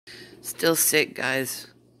Still sick, guys.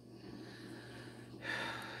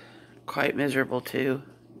 Quite miserable, too.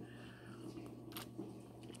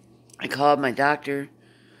 I called my doctor.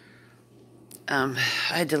 I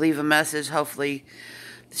had to leave a message. Hopefully,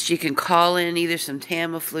 she can call in either some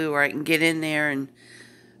Tamiflu or I can get in there and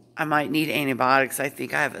I might need antibiotics. I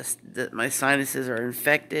think I have my sinuses are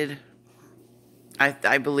infected.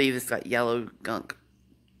 I believe it's got yellow gunk.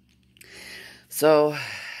 So,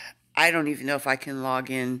 I don't even know if I can log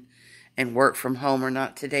in and work from home or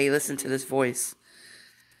not today. Listen to this voice.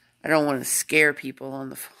 I don't want to scare people on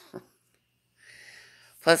the phone.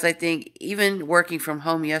 Plus, I think even working from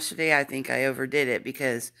home yesterday, I think I overdid it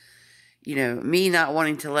because, me not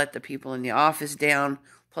wanting to let the people in the office down,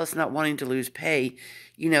 plus not wanting to lose pay,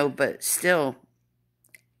 but still,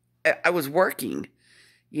 I was working.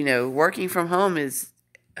 Working from home is,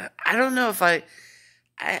 I don't know if I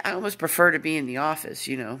almost prefer to be in the office,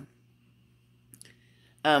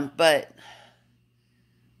 but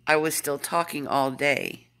I was still talking all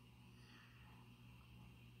day.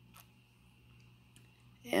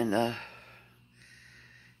 And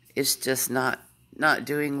it's just not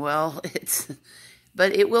doing well.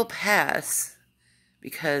 But it will pass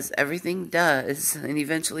because everything does, and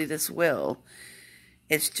eventually this will.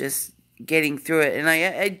 It's just getting through it, and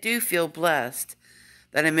I do feel blessed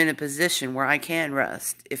that I'm in a position where I can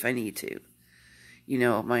rest if I need to.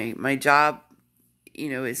 My job,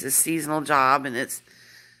 is a seasonal job, and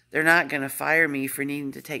they're not going to fire me for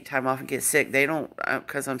needing to take time off and get sick. They don't,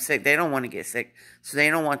 because I'm sick, they don't want to get sick. So they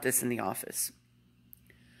don't want this in the office.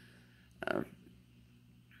 And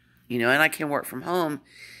I can work from home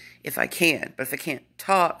if I can. But if I can't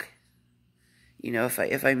talk,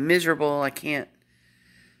 if I'm miserable, I can't,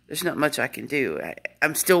 there's not much I can do.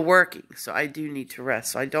 I'm still working, so I do need to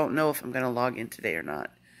rest. So I don't know if I'm going to log in today or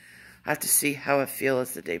not. I have to see how I feel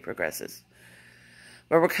as the day progresses.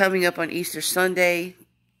 But we're coming up on Easter Sunday.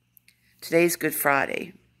 Today's Good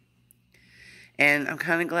Friday. And I'm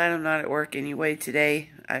kind of glad I'm not at work anyway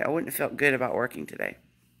today. I wouldn't have felt good about working today.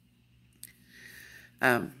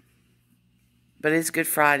 But it's Good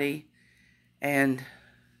Friday. And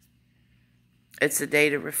it's a day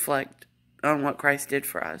to reflect on what Christ did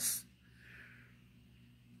for us.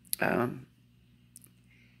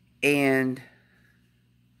 And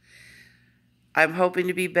I'm hoping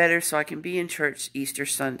to be better so I can be in church Easter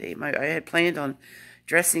Sunday. I had planned on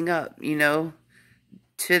dressing up,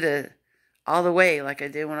 all the way like I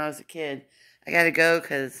did when I was a kid. I gotta go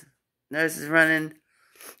because nose is running.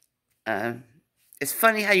 It's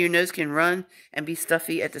funny how your nose can run and be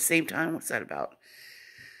stuffy at the same time. What's that about?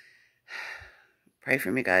 Pray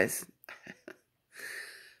for me, guys.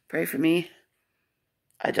 Pray for me.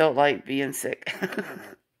 I don't like being sick.